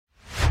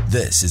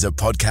This is a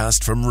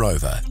podcast from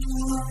Rover.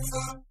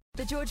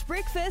 The George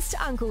Breakfast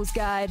Uncle's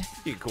Guide.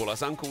 You can call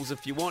us uncles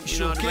if you want, you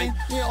Sure know what I mean?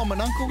 can. Yeah, I'm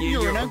an uncle. Yeah,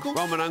 You're an uncle.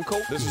 I'm an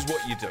uncle. This is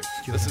what you do.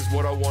 This is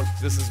what I want.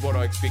 This is what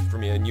I expect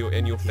from you, and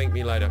you'll thank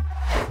me later.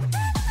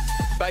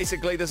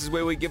 Basically, this is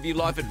where we give you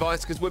life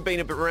advice because we've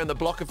been a bit around the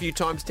block a few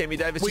times. Tammy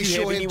Davis, We you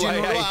sure have have,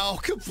 anyway. General. Hey? Oh,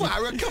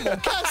 come on,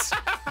 cuss.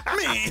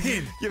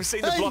 Man. You've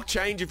seen the Hey. block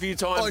change a few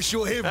times. I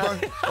sure have,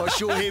 bro. I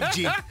sure have,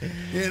 Jen.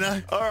 You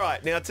know? All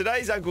right, now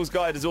today's Uncle's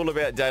Guide is all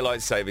about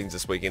daylight savings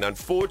this weekend.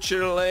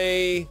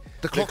 Unfortunately,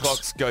 The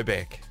clocks- go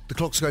back. The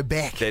clocks go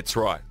back. That's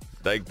right.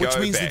 They go Which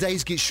means back. the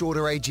days get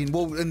shorter, Jen.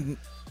 Well, and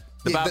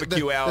The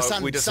barbecue hour, the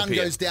sun, we sun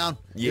disappear. goes down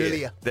Yeah,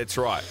 earlier. that's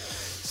right.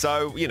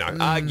 So,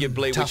 arguably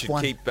we tough should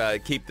one.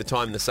 keep the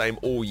time the same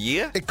all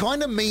year. It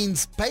kind of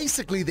means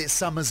basically that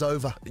summer's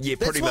over. Yeah,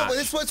 That's pretty what-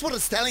 much. That's what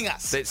it's telling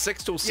us. That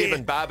 6 till 7 Yeah.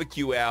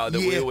 barbecue hour that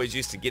we Yeah. always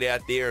used to get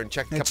out there and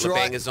chuck a That's couple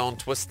right. of bangers on,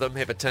 twist them,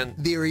 have a tin,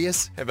 There he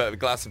is. have a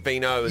glass of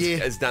vino is, Yeah.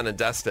 is done and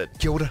dusted,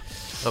 Kia ora.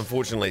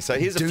 unfortunately. So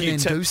here's a Doon few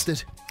and tips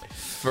doosted.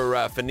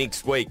 for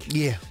next week.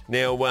 Yeah.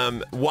 Now,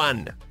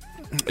 one,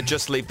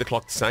 just leave the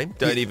clock the same.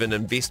 Don't even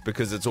invest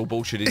because it's all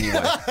bullshit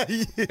anyway.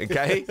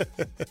 Okay?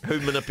 Who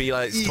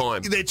manipulates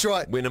time? That's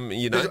right. When, How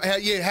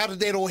did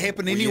that all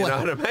happen you anyway? know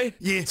what I mean?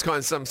 Yeah. It's kind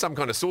of some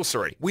kind of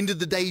sorcery. When did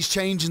the days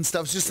change and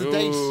stuff? It's just the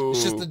days.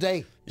 It's just the day.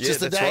 It's Yeah, just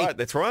the that's day. right.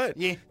 That's right.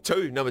 Yeah.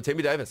 2, number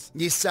Tammy Davis.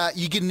 Yes,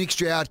 you get an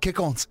extra hour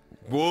kick-ons.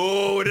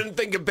 Whoa, I didn't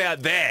think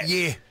about that.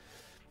 Yeah.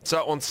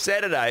 So on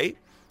Saturday,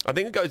 I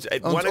think it goes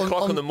at 1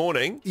 o'clock in the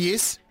morning,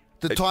 Yes.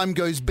 The time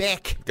goes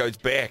back. goes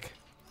back.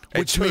 At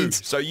Which 2.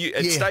 means- So it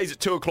yeah. stays at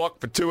 2 o'clock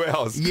for 2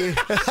 hours. Yeah.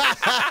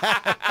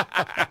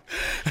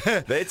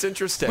 That's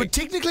interesting. But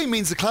technically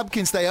means the club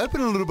can stay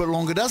open a little bit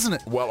longer, doesn't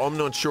it? Well, I'm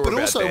not sure But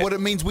about also that. what it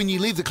means when you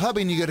leave the club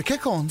and you go to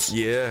kick-ons,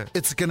 Yeah.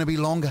 it's going to be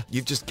longer.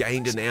 You've just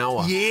gained an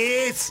hour.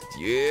 Yes.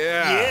 Yeah.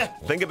 Yeah.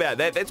 Think about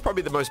that. That's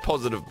probably the most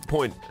positive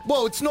point.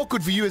 Well, it's not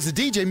good for you as a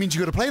DJ. It means you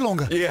got to play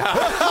longer. Yeah.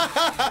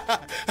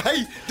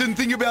 Hey, didn't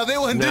think about that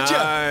one, did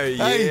No, you?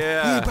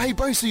 yeah. Hey,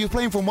 bro, so you're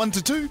playing from 1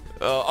 to 2?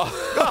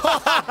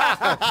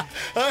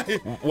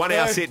 1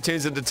 hour set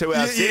turns into 2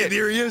 hour Yeah, set. yeah,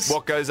 there he is.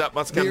 What goes up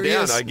must come There he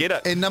down. is. I get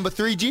it. And number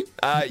 3, Jen?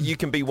 You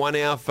can be 1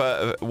 hour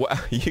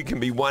you can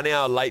be 1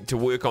 hour late to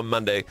work on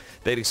Monday.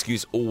 That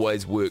excuse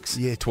always works.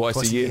 Twice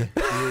a year.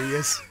 There he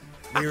is.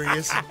 There he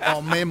is.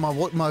 Oh man, my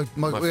My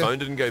phone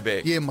didn't go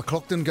back. Yeah, my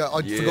clock didn't go.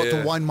 I forgot to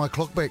Yeah. wind my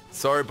clock back.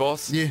 Sorry,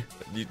 boss. Yeah.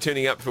 You're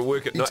turning up for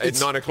work at It's-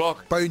 9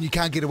 o'clock. Bro, and you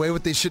can't get away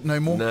with that shit no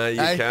more. No, you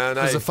can't,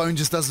 Because eh? the phone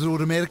just does it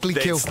automatically,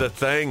 That's kill. the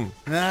thing.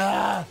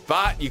 Ah,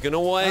 But you can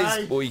always,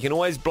 Aye. you can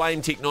always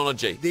blame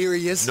technology. there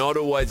he is. Not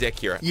always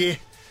accurate. Yeah.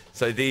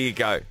 So there you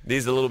go.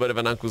 There's a little bit of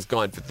an Uncle's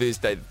Guide for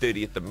Thursday, the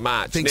 30th of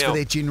March. Thanks for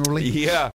that, General Lee. Yeah.